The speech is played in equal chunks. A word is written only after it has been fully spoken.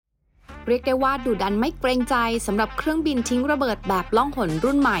เรียกได้ว่าดุดันไม่เกรงใจสำหรับเครื่องบินทิ้งระเบิดแบบล่องหน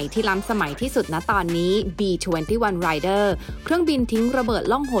รุ่นใหม่ที่ล้ำสมัยที่สุดณตอนนี้ B-21 Raider เครื่องบินทิ้งระเบิด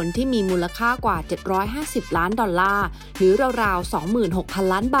ล่องหนที่มีมูลค่ากว่า$750 ล้านหรือราวๆ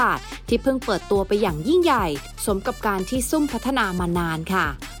 26,000 ล้านบาทที่เพิ่งเปิดตัวไปอย่างยิ่งใหญ่สมกับการที่ซุ่มพัฒนามานานค่ะ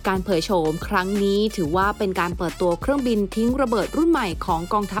การเผยโฉมครั้งนี้ถือว่าเป็นการเปิดตัวเครื่องบินทิ้งระเบิดรุ่นใหม่ของ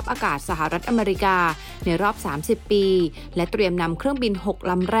กองทัพอากาศสหรัฐอเมริกาในรอบ30 ปีและเตรียมนำเครื่องบิน6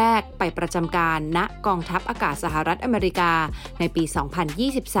ลำแรกไปประจำการณกองทัพอากาศสหรัฐอเมริกาในปี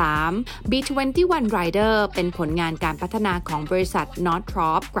 2023 B-21 Raider เป็นผลงานการพัฒนาของบริษัท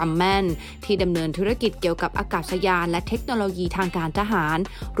Northrop Grumman ที่ดำเนินธุรกิจเกี่ยวกับอากาศยานและเทคโนโลยีทางการทหาร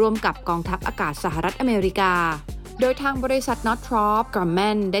ร่วมกับกองทัพอากาศสหรัฐอเมริกาโดยทางบริษัท Northrop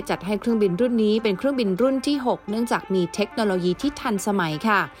Grumman ได้จัดให้เครื่องบินรุ่นนี้เป็นเครื่องบินรุ่นที่ 6 เนื่องจากมีเทคโนโลยีที่ทันสมัย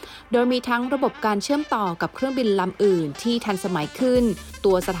ค่ะโดยมีทั้งระบบการเชื่อมต่อกับเครื่องบินลำอื่นที่ทันสมัยขึ้น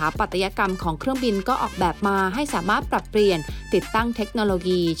ตัวสถาปัตยกรรมของเครื่องบินก็ออกแบบมาให้สามารถปรับเปลี่ยนติดตั้งเทคโนโล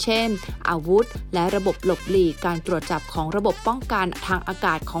ยีเช่นอาวุธและระบบหลบหลีกการตรวจจับของระบบป้องกันทางอาก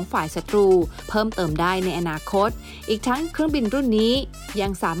าศของฝ่ายศัตรูเพิ่มเติมได้ในอนาคตอีกทั้งเครื่องบินรุ่นนี้ยั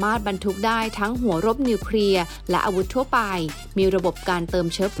งสามารถบรรทุกได้ทั้งหัวรบนิวเคลียร์และอาวุธทั่วไปมีระบบการเติม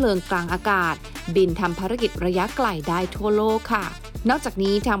เชื้อเพลิงกลางอากาศบินทำภารกิจระยะไกลได้ทั่วโลกค่ะนอกจาก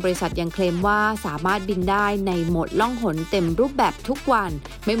นี้ทางบริษัทยังเคลมว่าสามารถบินได้ในโหมดล่องหนเต็มรูปแบบทุกวัน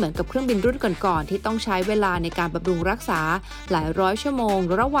ไม่เหมือนกับเครื่องบินรุ่นก่อนๆที่ต้องใช้เวลาในการบำรุงรักษาหลายร้อยชั่วโมง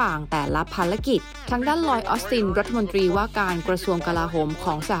ระหว่างแต่ละภารกิจทางด้านลอยด์ ออสตินรัฐมนตรีว่าการกระทรวงกลาโหมข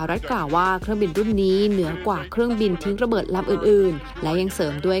องสหรัฐกล่าวว่าเครื่องบินรุ่นนี้เหนือกว่าเครื่องบินทิ้งระเบิดลำอื่นๆและยังเสริ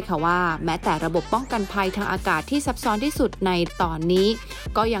มด้วยค่ะว่าแม้แต่ระบบป้องกันภัยทางอากาศที่ซับซ้อนที่สุดในตอนนี้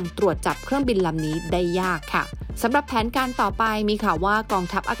ก็ยังตรวจจับเครื่องบินลำนี้ได้ยากค่ะสำหรับแผนการต่อไปมีข่าวว่ากอง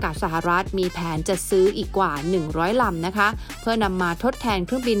ทัพอากาศสหรัฐมีแผนจะซื้ออีกกว่า100 ลำนะคะเพื่อนำมาทดแทนเค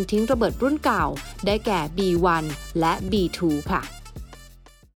รื่องบินทิ้งระเบิดรุ่นเก่าได้แก่ B-1 และ B-2 ค่ะ